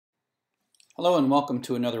Hello and welcome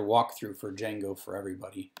to another walkthrough for Django for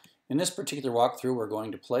Everybody. In this particular walkthrough we're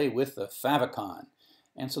going to play with the Favicon.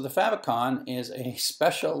 And so the Favicon is a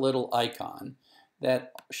special little icon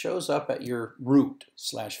that shows up at your root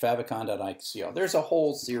 /favicon.ico. There's a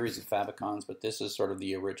whole series of Favicons, but this is sort of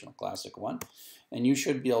the original classic one. And you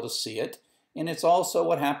should be able to see it. And it's also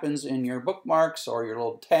what happens in your bookmarks or your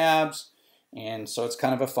little tabs. And so it's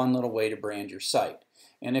kind of a fun little way to brand your site.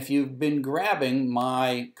 And if you've been grabbing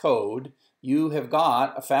my code, you have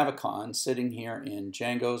got a favicon sitting here in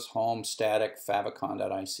Django's home static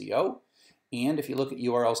favicon.ico. And if you look at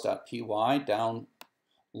urls.py down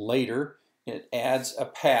later, it adds a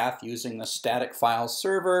path using the static file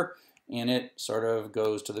server, and it sort of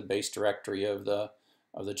goes to the base directory of the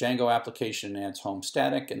Django application and adds home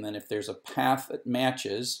static. And then if there's a path that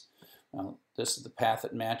matches, this is the path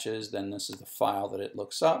that matches, then this is the file that it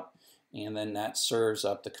looks up, and then that serves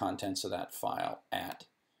up the contents of that file at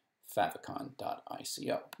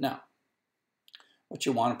favicon.ico. Now, what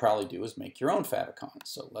you want to probably do is make your own favicon.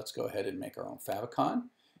 So let's go ahead and make our own favicon.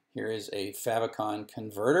 Here is a favicon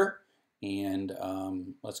converter, and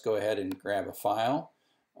let's go ahead and grab a file.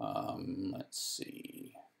 Let's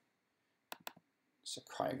see,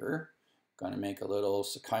 Sakiger. Going to make a little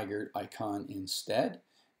Sakiger icon instead.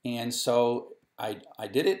 And so I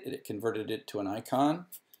did it. It converted it to an icon.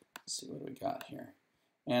 Let's see what we got here.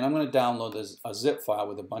 And I'm going to download a zip file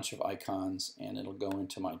with a bunch of icons, and it'll go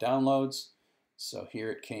into my downloads. So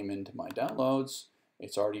here it came into my downloads.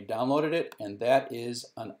 It's already downloaded it, and that is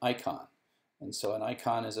an icon. And so an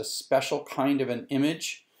icon is a special kind of an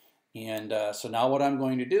image. And so now what I'm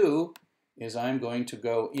going to do is I'm going to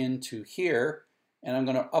go into here, and I'm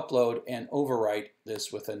going to upload and overwrite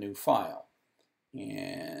this with a new file.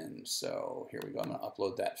 And so here we go. I'm going to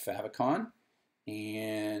upload that favicon.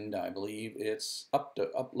 And I believe it's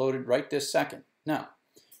uploaded right this second. Now,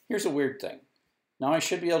 here's a weird thing. Now I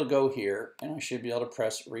should be able to go here, and I should be able to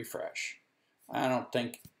press refresh. I don't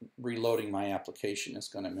think reloading my application is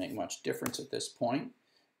going to make much difference at this point,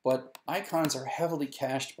 but icons are heavily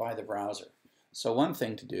cached by the browser. So one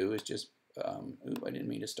thing to do is just, ooh, I didn't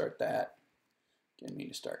mean to start that. Didn't mean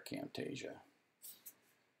to start Camtasia.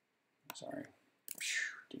 Sorry,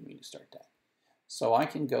 didn't mean to start that. So I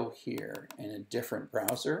can go here in a different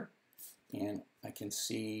browser, and I can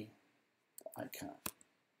see the icon.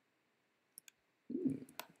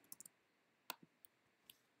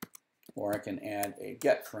 Or I can add a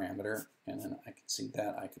get parameter, and then I can see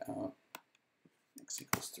that icon. X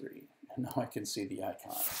equals 3. And now I can see the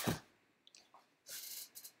icon.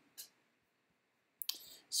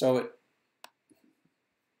 So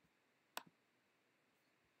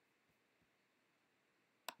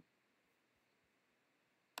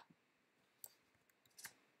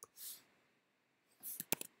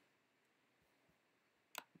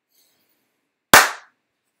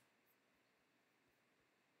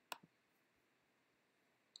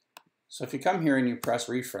So if you come here and you press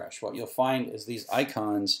refresh, what you'll find is these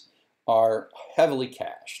icons are heavily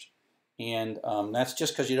cached. And that's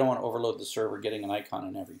just because you don't want to overload the server getting an icon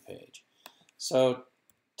on every page. So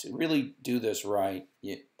to really do this right,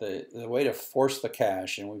 the way to force the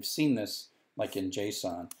cache, and we've seen this like in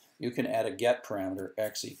JSON, you can add a get parameter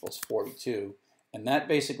x equals 42. And that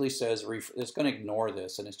basically says it's going to ignore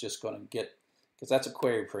this, and it's just going to get, because that's a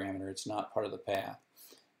query parameter, it's not part of the path.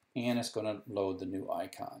 And it's going to load the new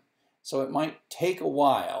icon. So it might take a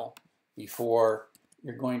while before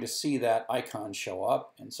you're going to see that icon show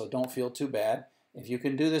up, and so don't feel too bad. If you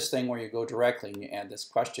can do this thing where you go directly and you add this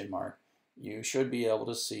question mark, you should be able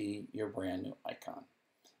to see your brand new icon.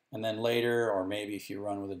 And then later, or maybe if you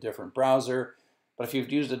run with a different browser, but if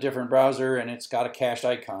you've used a different browser and it's got a cached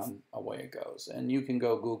icon, away it goes. And you can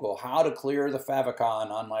go Google how to clear the favicon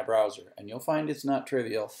on my browser, and you'll find it's not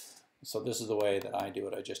trivial. So this is the way that I do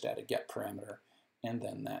it. I just add a get parameter, and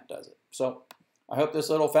then that does it. So I hope this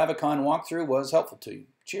little favicon walkthrough was helpful to you.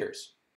 Cheers.